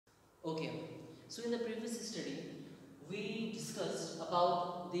Okay, so in the previous study, we discussed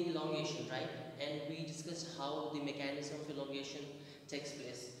about the elongation, right? And we discussed how the mechanism of elongation takes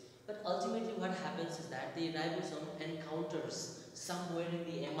place. But ultimately what happens is that the ribosome encounters somewhere in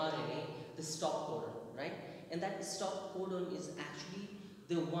the mRNA the stop codon, right? And that stop codon is actually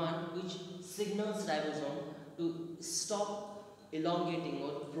the one which signals ribosome to stop elongating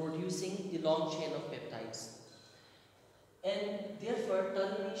or producing the long chain of peptides. And therefore,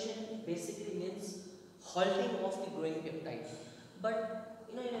 termination basically means halting of the growing peptide. But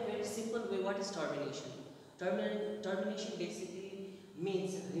in a very simple way, what is termination? Termination basically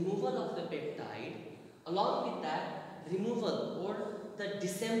means removal of the peptide, along with that removal or the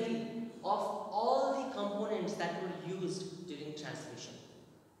disassembly of all the components that were used during transmission.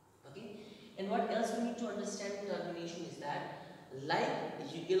 Okay, and what else we need to understand in termination is that, like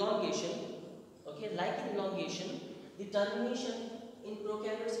elongation, okay, like in elongation, the termination in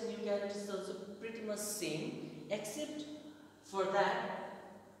prokaryotes and eukaryotes is also pretty much same, except for that,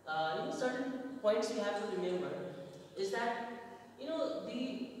 certain points you have to remember is that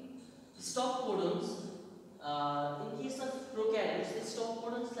the stop codons. In case of prokaryotes, the stop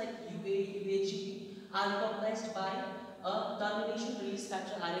codons like UA, UAG are recognized by a termination release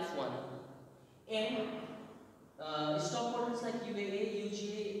factor RF1, and stop codons like UAA,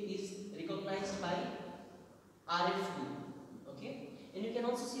 UGA is recognized by RF2. Okay, and you can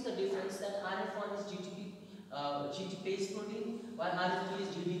also see the difference that RF1 is GTPase protein, while RF2 is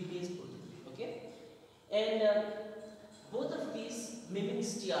GDPase protein. Okay, and both of these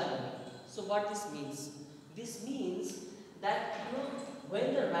mimics tRNA. So what this means? This means that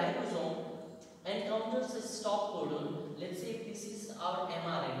when the ribosome encounters a stop codon, let's say if this is our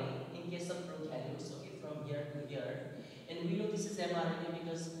mRNA in case of prokaryotes, okay, from here to here, and we know this is mRNA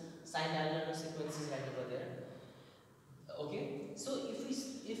because signal sequence is right over there. Okay, so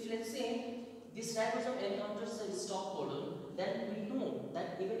if let's say this ribosome encounters a stop codon, then we know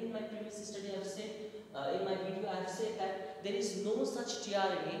that even in my previous study I have said, in my video I have said that there is no such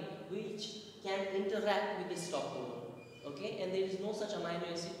tRNA which can interact with the stop codon. Okay, and there is no such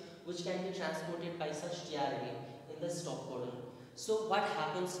amino acid which can be transported by such tRNA in the stop codon. So what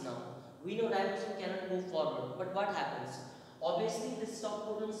happens now? We know ribosome cannot move forward, but what happens? Obviously the stop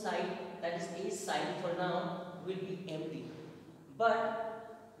codon site, that is A site for now, will be empty.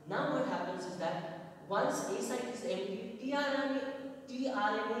 But now what happens is that once A site is empty,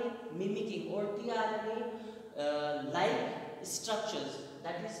 tRNA mimicking or tRNA like structures,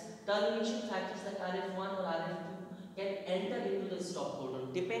 that is termination factors like RF1 or RF2, can enter into the stop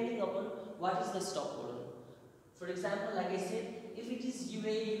codon depending upon what is the stop codon. For example, like I said, if it is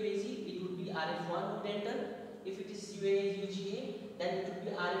UA, UAG, it would be RF1 would enter. If it is UA, UGA, then it would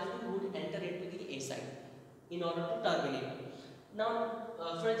be RF2 would enter into the A site in order to terminate. Now,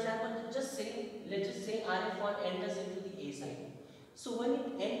 for example, let's just say RF1 enters into the A site. So when it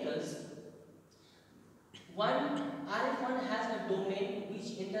enters, RF1 has a domain which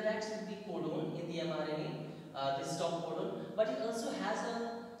interacts with the codon in the mRNA, the stop codon, but it also has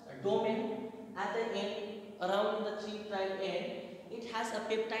a domain at the end, around the 3' end. It has a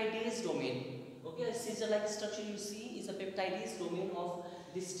peptidase domain. Okay, a scissor-like structure you see is a peptidase domain of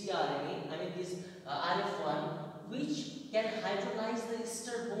this tRNA, this RF1, which can hydrolyze the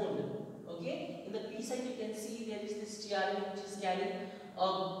ester bond. Okay, in the P side you can see there is this tRNA which is carrying a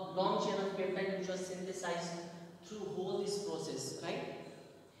long chain of peptide which was synthesized through whole this process, right?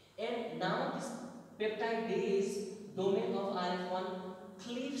 And now this peptidase domain of RF1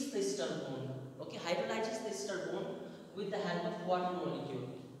 cleaves the ester bond. Okay, hydrolyzes the ester bond with the help of water molecule.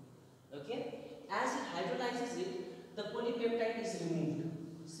 Okay, as it hydrolyzes it, the polypeptide is removed.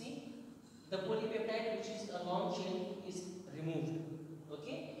 See, the polypeptide, which is a long chain, is removed.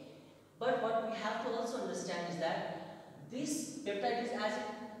 Okay, but what we have to also understand is that this peptide, as it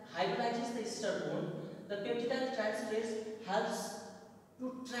hydrolyzes the ester bond, the peptide transferase helps to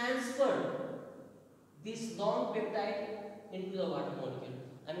transfer this long peptide into the water molecule.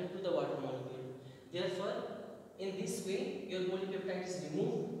 To the water molecule. Therefore, in this way, your polypeptide is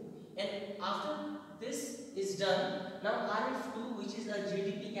removed, and after this is done, now RF2, which is a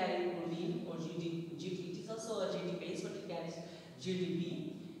GDP carrying protein or GT, it is also a GTPase, but it carries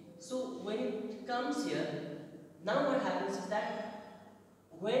GDP. So when it comes here, now what happens is that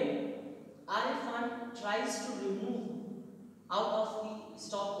when RF1 tries to remove out of the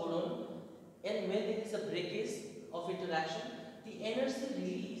stop codon, and when there is a breakage of interaction, the energy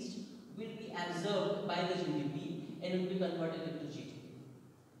released will be absorbed by the GDP and will be converted into GTP.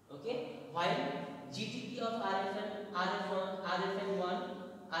 Okay, while GTP of RF1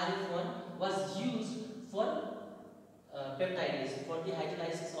 was used for peptidase, for the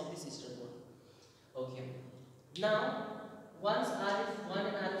hydrolysis of the sister bond. Okay. Now, once RF1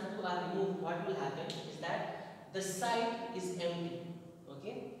 and RF2 are removed, what will happen is that the site is empty.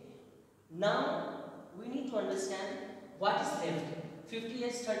 Okay. Now, we need to understand what is left.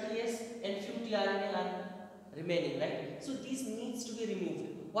 50S, 30S and few tRNA are remaining, right? So, this needs to be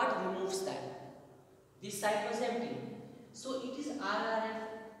removed. What removes that? This site was empty. So, it is RRF,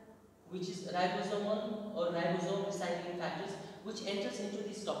 which is ribosomal or ribosome recycling factors, which enters into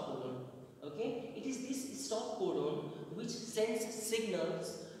the stop codon. Okay, it is this stop codon which sends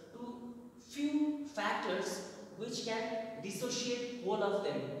signals to few factors which can dissociate whole of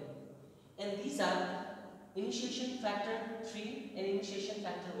them, and these are initiation factor 3 and initiation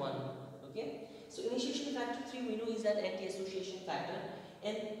factor 1. Okay, so initiation factor 3 we know is an anti-association factor,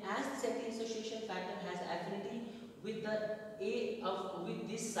 and as this anti-association factor has affinity with with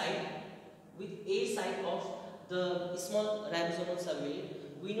this site, with A site of the small ribosomal subunit,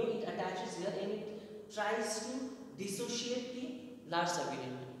 we know it attaches here and it tries to dissociate the large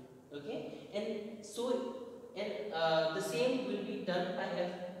subunit. Okay, and so the same will be done by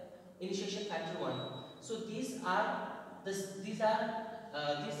initiation factor 1. So these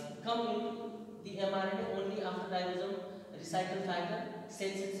come into the mRNA only after ribosome recycle factor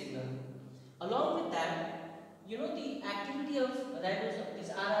sends its signal. Along with that, you know, the activity of ribosome, this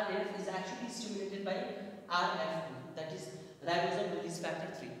RRF, is actually stimulated by RF2, that is ribosome release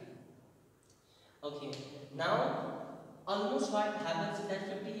factor 3. Okay, now almost what happens is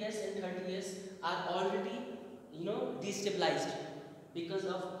that 50S and 30S are already, you know, destabilized because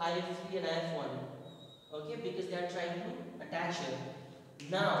of IF3 and IF1. Okay, because they are trying to attach here.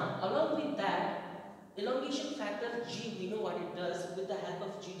 Now, along with that, elongation factor G, we know what it does. With the help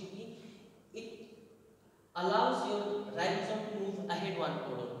of GTP, it allows your ribosome to move ahead one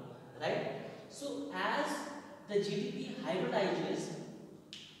codon, right? So, as the GTP hybridizes,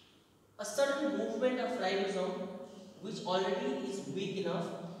 a certain movement of ribosome, which already is weak enough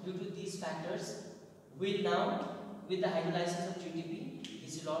due to these factors, will now, with the hydrolysis of GTP,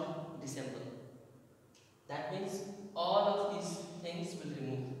 this will all disassemble. That means all of these things will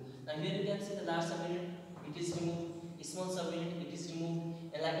remove. Now here you can see the large subunit, it is removed, small subunit, it is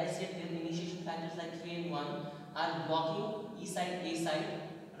removed, and like I said, the initiation factors like 3 and 1 are blocking E site, A site,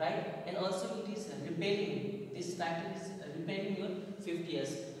 right? And also it is repelling, this factor is repelling your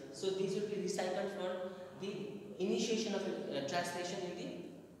 50S. So these will be recycled for the initiation of translation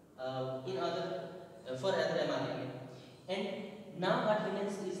for other mRNA. And now what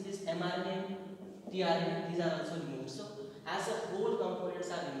remains is this mRNA, tRNA, these are also removed. So as a whole, components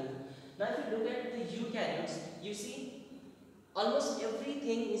are removed. Now if you look at the eukaryotes, you see almost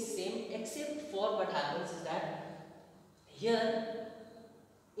everything is same except for what happens is that here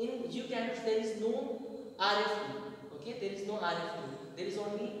in eukaryotes there is no RF2. Okay, there is no RF2. There is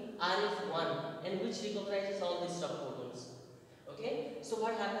only RF1, and which recognizes all these subcodons. Okay, so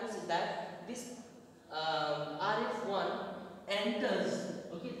what happens is that this RF1 enters.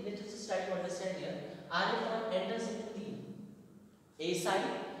 Okay, let us just try to understand here. RF1 enters into the A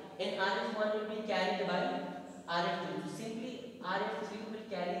site, and RF1 will be carried by RF2. So simply RF3 will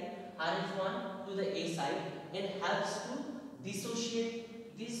carry RF1 to the A site and helps to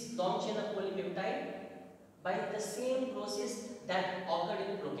dissociate this long chain of polypeptide by the same process that occurred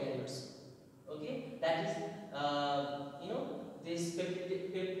in prokaryotes. Okay, that is this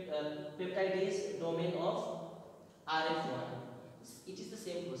peptidase domain of RF1. It is the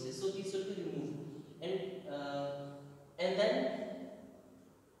same process. So this will be removed, and then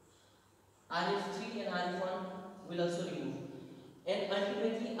RF3 and RF1 will also remove, and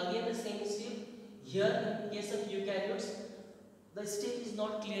ultimately again the same step. Here in case of eukaryotes, the step is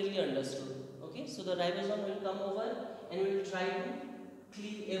not clearly understood. Okay, so the ribosome will come over and will try to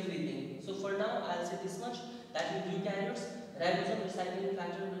cleave everything. So for now, I'll say this much, that in eukaryotes, ribosome recycling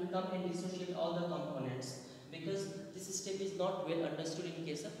factor will come and dissociate all the components, because this step is not well understood in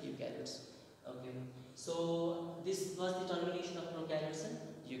case of eukaryotes. Okay, so this was the